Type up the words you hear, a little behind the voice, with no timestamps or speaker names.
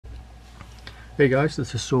Hey guys,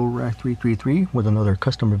 this is SoulRack333 with another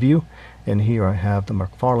custom review, and here I have the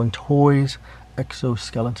McFarlane Toys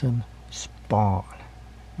Exo-Skeleton Spawn.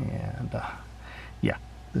 And yeah,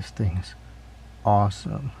 this thing's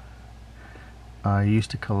awesome. I used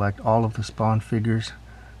to collect all of the Spawn figures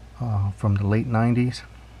from the late 90s,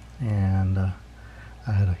 and I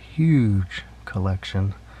had a huge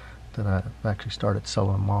collection that I've actually started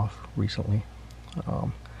selling them off recently.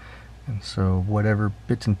 And so whatever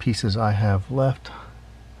bits and pieces I have left,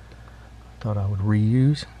 I thought I would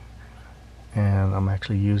reuse. And I'm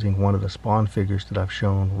actually using one of the Spawn figures that I've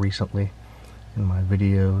shown recently in my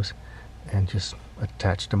videos and just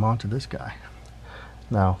attached them onto this guy.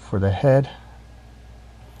 Now for the head,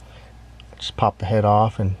 just pop the head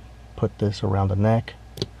off and put this around the neck.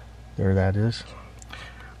 There that is.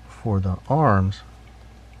 For the arms,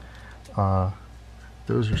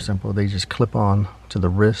 those are simple. They just clip on to the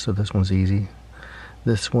wrist, so this one's easy.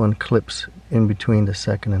 This one clips in between the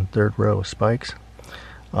second and third row of spikes.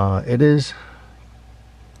 It is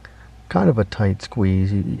kind of a tight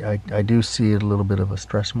squeeze. I do see a little bit of a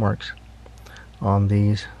stress marks on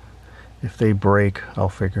these. If they break, I'll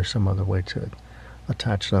figure some other way to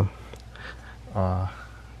attach them.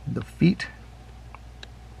 The feet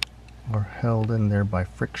are held in there by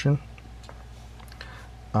friction.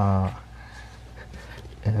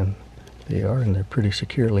 And they are in there pretty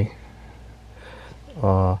securely.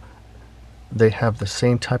 They have the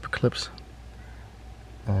same type of clips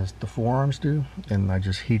as the forearms do, and I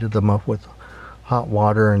just heated them up with hot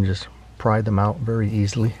water and just pried them out very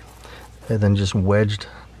easily, and then just wedged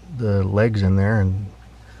the legs in there, and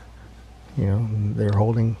you know, they're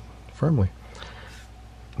holding firmly.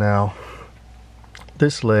 Now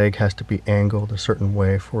this leg has to be angled a certain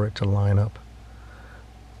way for it to line up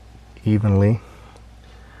evenly.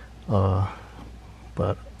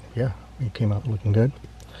 But yeah, it came out looking good.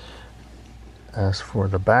 As for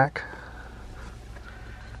the back,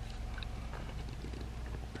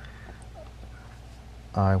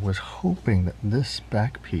 I was hoping that this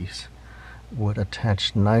back piece would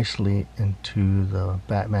attach nicely into the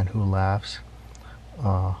Batman Who Laughs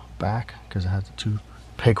back, because it has the two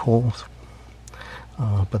peg holes,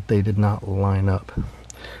 but they did not line up.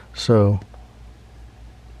 So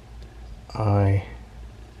I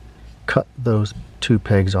cut those two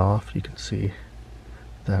pegs off. You can see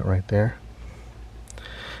that right there.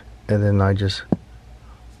 And then I just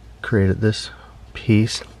created this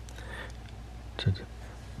piece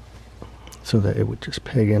so that it would just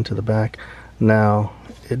peg into the back. Now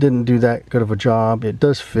it didn't do that good of a job. It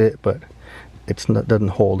does fit, but doesn't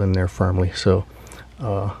hold in there firmly. So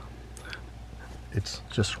it's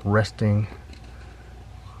just resting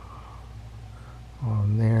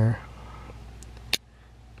on there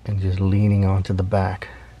and just leaning onto the back,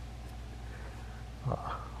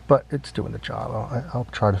 but it's doing the job. I'll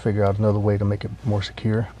try to figure out another way to make it more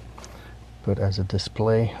secure, but as a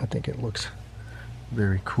display I think it looks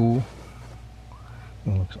very cool.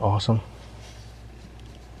 It looks awesome.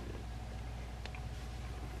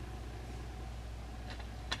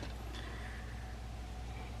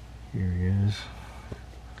 Here he is,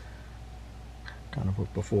 kind of a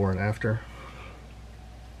before and after.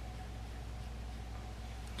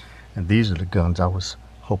 And these are the guns I was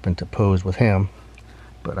hoping to pose with him,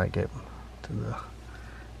 but I get to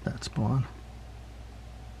that Spawn.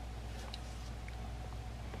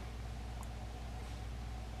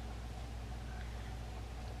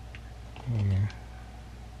 Here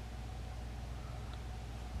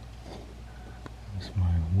is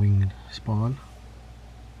my winged Spawn.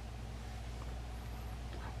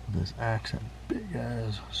 With this axe and big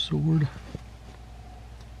ass sword.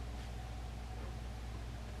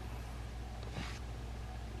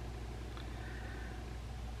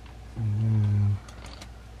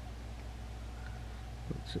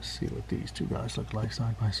 Let's just see what these two guys look like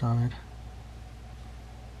side by side.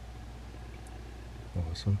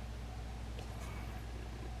 Awesome.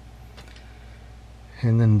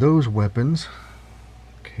 And then those weapons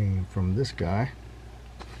came from this guy.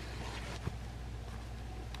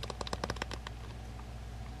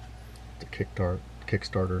 The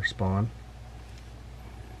Kickstarter Spawn.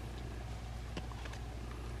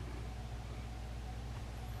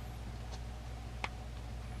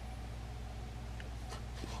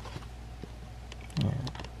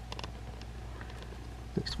 And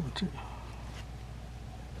this one too.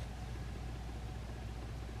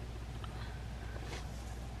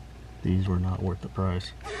 These were not worth the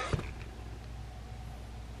price.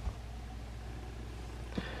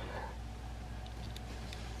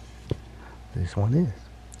 This one is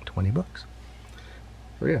 20 bucks.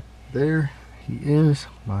 So yeah, there he is,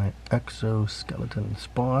 my Exo-Skeleton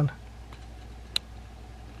Spawn.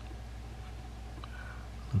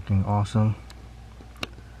 looking awesome.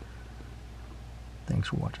 Thanks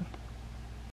for watching.